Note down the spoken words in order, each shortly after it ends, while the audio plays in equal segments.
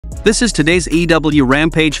This is today's AEW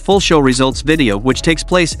Rampage full show results video, which takes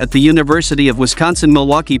place at the University of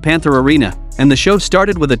Wisconsin-Milwaukee Panther Arena, and the show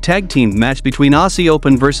started with a tag team match between Aussie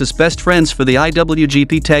Open versus Best Friends for the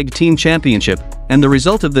IWGP Tag Team Championship, and the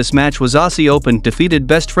result of this match was Aussie Open defeated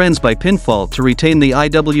Best Friends by pinfall to retain the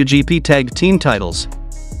IWGP Tag Team titles.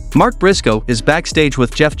 Mark Briscoe is backstage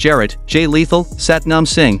with Jeff Jarrett, Jay Lethal, Satnam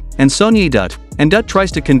Singh, and Sonya Dutt, and Dutt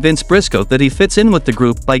tries to convince Briscoe that he fits in with the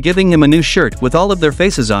group by giving him a new shirt with all of their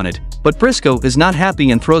faces on it, but Briscoe is not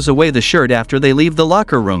happy and throws away the shirt after they leave the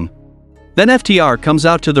locker room. Then FTR comes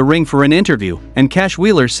out to the ring for an interview, and Cash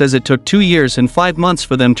Wheeler says it took 2 years and 5 months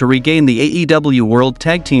for them to regain the AEW World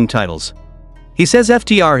Tag Team titles. He says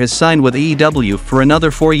FTR has signed with AEW for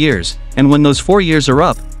another 4 years, and when those 4 years are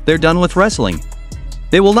up, they're done with wrestling.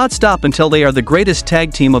 They will not stop until they are the greatest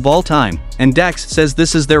tag team of all time, and Dax says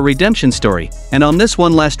this is their redemption story, and on this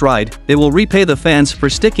one last ride, they will repay the fans for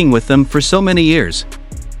sticking with them for so many years.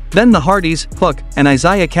 Then the Hardys, Hook, and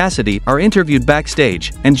Isaiah Cassidy are interviewed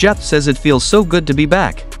backstage, and Jeff says it feels so good to be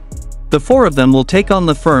back. The 4 of them will take on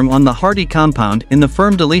the Firm on the Hardy compound in the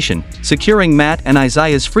Firm deletion, securing Matt and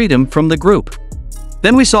Isaiah's freedom from the group.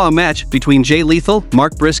 Then we saw a match between Jay Lethal,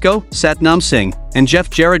 Mark Briscoe, Satnam Singh, and Jeff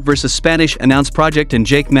Jarrett versus Spanish Announce Project and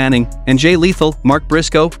Jake Manning, and Jay Lethal, Mark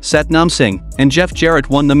Briscoe, Satnam Singh, and Jeff Jarrett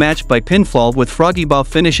won the match by pinfall with Froggy Bow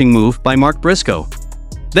finishing move by Mark Briscoe.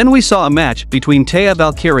 Then we saw a match between Taya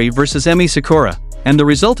Valkyrie versus Emi Sakura, and the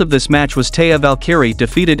result of this match was Taya Valkyrie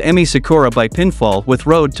defeated Emi Sakura by pinfall with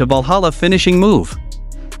Road to Valhalla finishing move.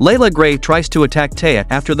 Layla Gray tries to attack Taya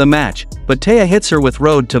after the match, but Taya hits her with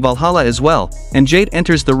Road to Valhalla as well, and Jade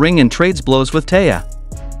enters the ring and trades blows with Taya.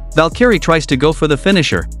 Valkyrie tries to go for the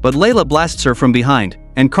finisher, but Layla blasts her from behind,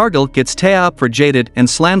 and Cargill gets Taya up for Jaded and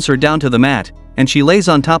slams her down to the mat, and she lays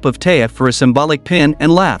on top of Taya for a symbolic pin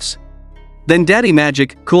and laughs. Then Daddy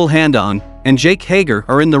Magic, Cool Hand On, and Jake Hager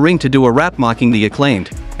are in the ring to do a rap mocking the Acclaimed,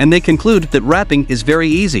 and they conclude that rapping is very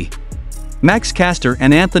easy. Max Caster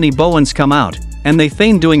and Anthony Bowens come out, and they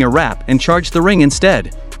feign doing a rap and charge the ring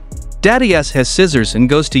instead. Daddy S has scissors and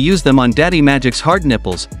goes to use them on Daddy Magic's hard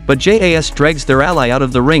nipples, but JAS drags their ally out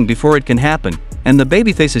of the ring before it can happen, and the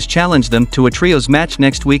babyfaces challenge them to a trios match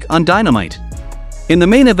next week on Dynamite. In the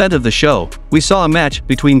main event of the show, we saw a match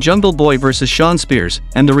between Jungle Boy versus Shawn Spears,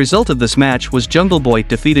 and the result of this match was Jungle Boy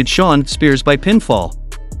defeated Shawn Spears by pinfall.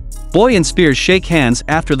 Boy and Spears shake hands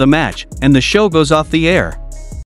after the match, and the show goes off the air.